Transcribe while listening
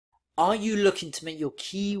Are you looking to make your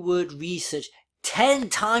keyword research 10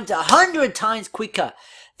 times, 100 times quicker?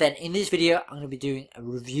 Then in this video, I'm going to be doing a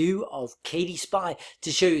review of KDSPY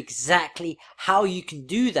to show you exactly how you can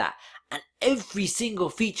do that. And every single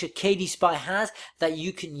feature KDSPY has that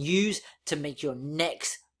you can use to make your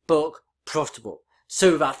next book profitable.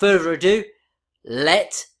 So without further ado,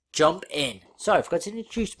 let's jump in. So I forgot to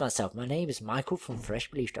introduce myself. My name is Michael from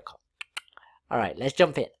freshbelief.com. Alright, let's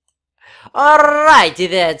jump in. Alrighty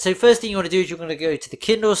then, so first thing you want to do is you're going to go to the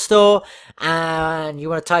Kindle store and you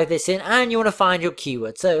want to type this in and you want to find your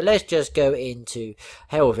keyword. So let's just go into,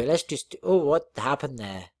 hell with it, let's just, oh, what happened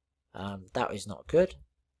there? That was not good.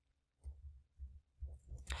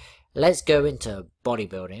 Let's go into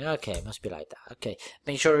bodybuilding. Okay, it must be like that. Okay,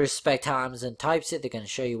 make sure you respect how Amazon types it. They're going to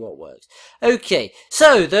show you what works. Okay,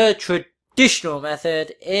 so the traditional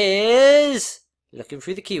method is looking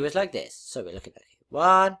through the keywords like this. So we're looking at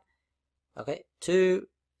 1, okay, 2,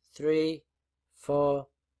 3, 4,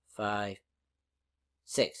 5,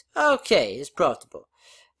 6. Okay, it's profitable.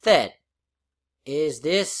 Then, is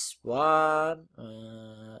this one?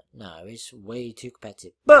 No, it's way too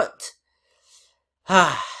competitive. But,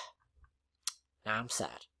 now I'm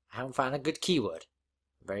sad. I haven't found a good keyword.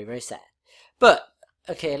 Very, very sad. But,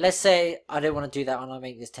 okay, let's say I don't want to do that and I'll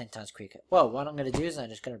make this 10 times quicker. Well, what I'm going to do is I'm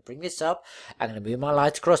just going to bring this up. I'm going to move my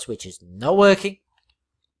light across, which is not working.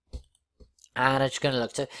 And I'm just going to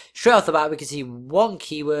look. So straight off the bat, we can see one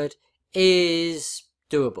keyword is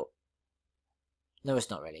doable. No, it's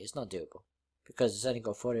not really. It's not doable. Because it's only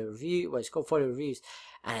got 40 reviews. Well, it's got 40 reviews.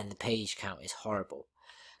 And the page count is horrible.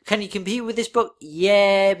 Can you compete with this book?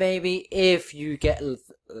 Yeah, maybe. If you get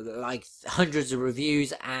like hundreds of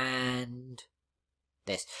reviews and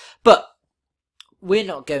this. But we're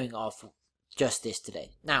not going off just this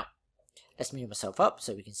today. Now, let's move myself up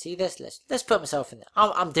so we can see this. Let's put myself in there.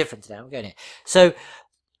 I'm different today. I'm going here. So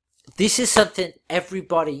this is something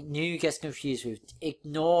everybody new gets confused with.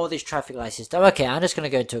 Ignore this traffic light system. Okay, I'm just going to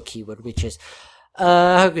go into a keyword which is,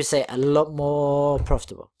 how can we say, a lot more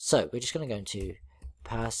profitable. So we're just going to go into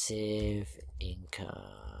passive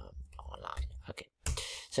income online. Okay.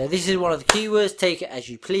 So this is one of the keywords. Take it as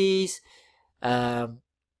you please. Now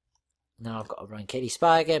I've got to run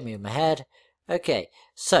KDSPY again. Move my head. Okay,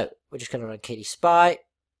 so we're just going to run KDSPY. I'm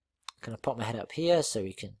going to pop my head up here so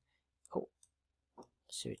we can. Oh,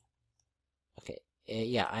 so okay,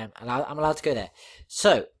 yeah, I'm allowed to go there.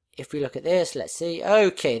 So if we look at this, let's see.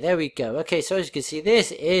 Okay, there we go. Okay, so as you can see,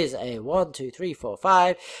 this is a 1, 2, 3, 4,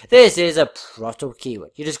 5. This is a profitable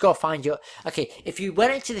keyword. You just got to find your. Okay, if you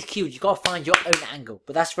went into the keyword, you got to find your own angle.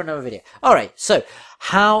 But that's for another video. All right. So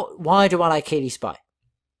why do I like KDSPY?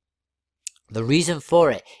 The reason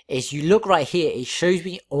for it is you look right here, it shows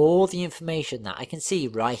me all the information that I can see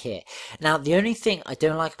right here. Now, the only thing I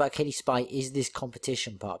don't like about KDSPY is this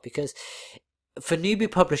competition part, because for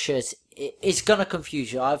newbie publishers, it's going to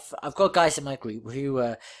confuse you. I've got guys in my group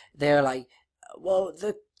who, they're like, well,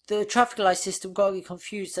 the traffic light system got me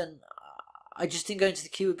confused and I just didn't go into the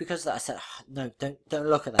keyword because of that. I said, oh, no, don't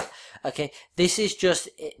look at that. Okay, this is just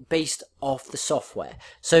based off the software.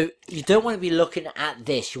 So you don't want to be looking at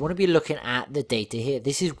this. You want to be looking at the data here.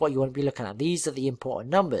 This is what you want to be looking at. These are the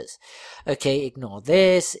important numbers. Okay, ignore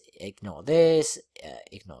this, ignore this,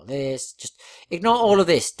 ignore this. Just ignore all of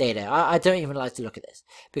this data. I don't even like to look at this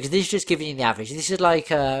because this is just giving you the average. This is like,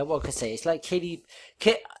 what can I say? It's like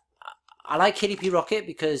I like KDP Rocket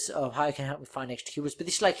because of how it can help me find extra keywords, but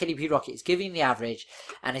this is like KDP Rocket. It's giving the average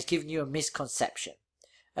and it's giving you a misconception.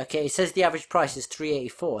 Okay, it says the average price is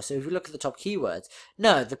 $3.84. So if you look at the top keywords,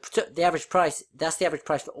 no, the average price, that's the average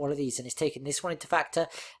price for all of these, and it's taken this one into factor,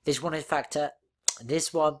 this one into factor,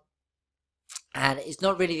 this one, and it's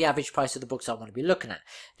not really the average price of the books I want to be looking at.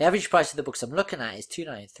 The average price of the books I'm looking at is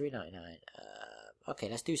 $2.99, $3.99. Okay,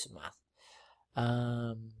 let's do some math.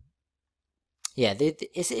 Yeah,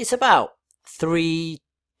 it's about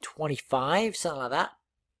 $3.25, something like that.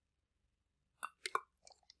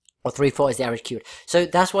 Or $3.40 is the average keyword. So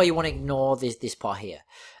that's why you want to ignore this part here.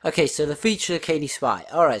 Okay, so the feature of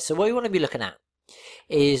KDSPY. Alright, so what you want to be looking at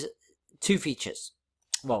is two features.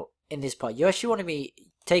 Well, in this part, you actually want to be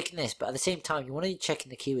taking this, but at the same time, you want to be checking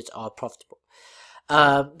the keywords are profitable.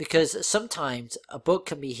 Because sometimes a book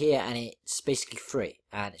can be here and it's basically free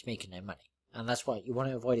and it's making no money. And that's what you want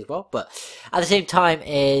to avoid as well. But at the same time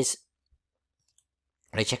is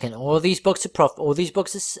we're checking all these books are profit. All these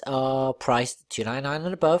books are priced $2.99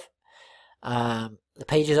 and above. The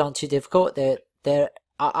pages aren't too difficult. I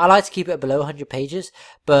like to keep it below 100 pages,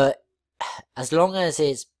 but as long as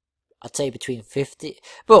it's, I'd say between 50,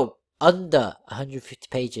 well, under 150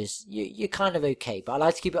 pages, you're kind of okay. But I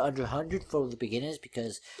like to keep it under 100 for the beginners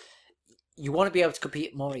because you want to be able to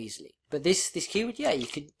compete more easily. But this keyword, yeah, you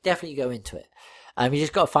can definitely go into it. You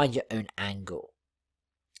just got to find your own angle.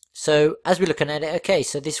 So as we're looking at it, okay,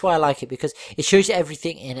 so this is why I like it, because it shows you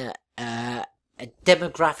everything in a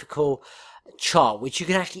demographical chart, which you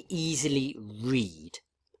can actually easily read.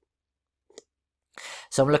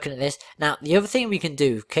 So I'm looking at this. Now, the other thing we can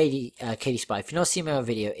do with KDSPY, if you've not seen my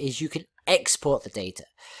video, is you can export the data.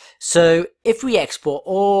 So if we export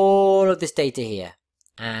all of this data here,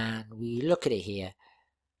 and we look at it here,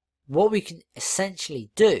 what we can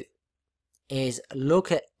essentially do is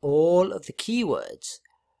look at all of the keywords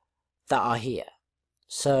that are here.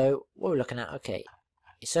 So what we're looking at, okay,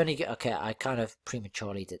 it's only, okay, I kind of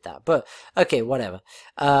prematurely did that, but okay, whatever.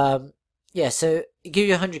 Yeah, so it gives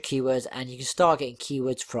you 100 keywords, and you can start getting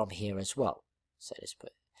keywords from here as well. So let's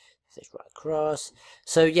put this right across.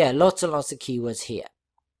 So yeah, lots and lots of keywords here.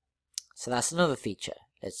 So that's another feature.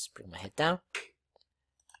 Let's bring my head down.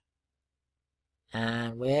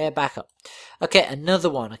 And we're back up. Okay, another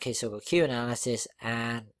one. Okay, so we've got keyword analysis,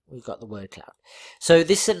 and we've got the word cloud. So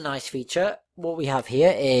this is a nice feature. What we have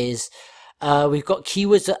here is we've got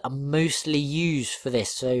keywords that are mostly used for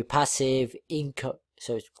this. So passive income.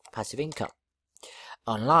 So it's passive income,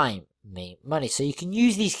 online, money. So you can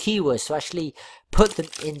use these keywords to actually put them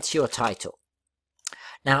into your title.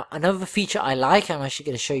 Now, another feature I like, I'm actually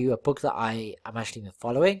going to show you a book that I'm actually been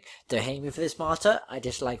following. Don't hate me for this, Marta. I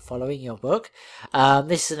just like following your book.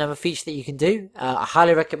 This is another feature that you can do. I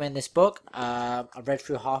highly recommend this book. I've read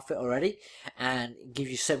through half of it already, and it gives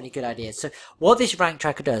you so many good ideas. So what this rank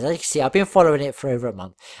tracker does, as you can see, I've been following it for over a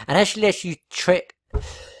month, and actually lets you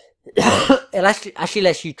it actually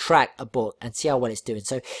lets you track a book and see how well it's doing.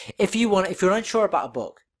 So if you're unsure about a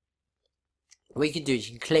book, what you can do is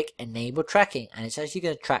you can click enable tracking, and it's actually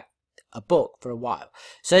going to track a book for a while.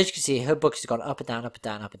 So as you can see, her book has gone up and down, up and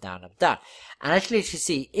down, up and down, up and down. And actually, as you can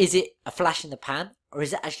see, is it a flash in the pan, or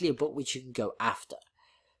is it actually a book which you can go after?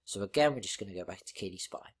 So again, we're just going to go back to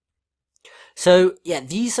KDSPY. So yeah,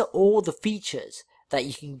 these are all the features that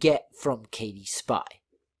you can get from KDSPY.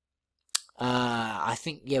 I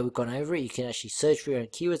think, yeah, we've gone over it. You can actually search for your own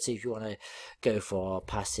keywords. So if you want to go for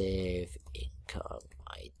passive income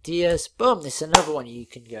ideas, boom, this is another one you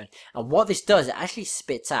can go in. And what this does, it actually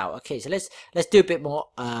spits out. Okay, so let's do a bit more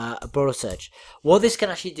a broader search. What this can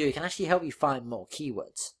actually do, it can actually help you find more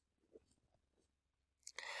keywords.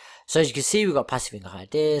 So as you can see, we've got passive income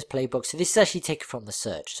ideas, playbook. So this is actually taken from the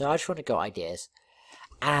search. So I just want to go ideas,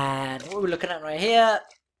 and what we're looking at right here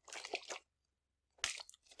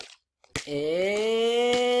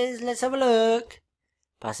is, let's have a look,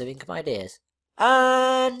 passive income ideas,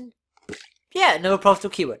 and yeah, another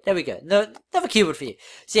profitable keyword. There we go. No, another keyword for you.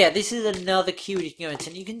 So yeah, this is another keyword you can go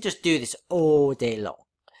into, and you can just do this all day long.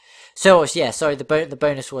 So yeah, sorry, the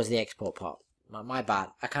bonus was the export part. My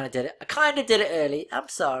bad. I kind of did it early. I'm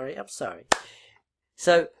sorry.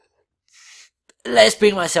 So let's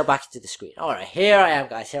bring myself back into the screen. All right, here I am,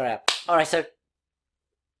 guys. Here I am. All right, so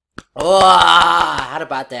I had a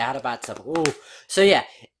bad day. I had a bad summer. Ooh. So yeah,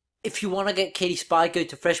 if you want to get KDSPY, go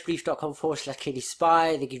to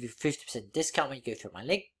freshbrief.com/KDSPY. They give you 50% discount when you go through my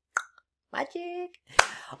link. Magic.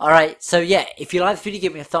 Alright, so yeah, if you like the video,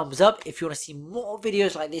 give me a thumbs up. If you want to see more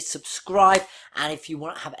videos like this, subscribe. And if you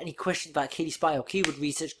want to have any questions about KDSPY or keyword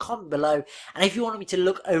research, comment below. And if you want me to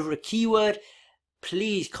look over a keyword,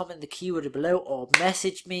 please comment the keyword below, or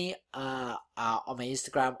message me on my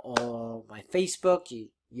Instagram or my Facebook.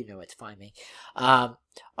 You know where to find me.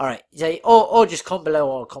 Alright, or just comment below,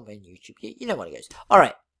 or comment on YouTube. You know what it goes.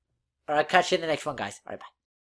 Alright, catch you in the next one, guys. Alright, bye.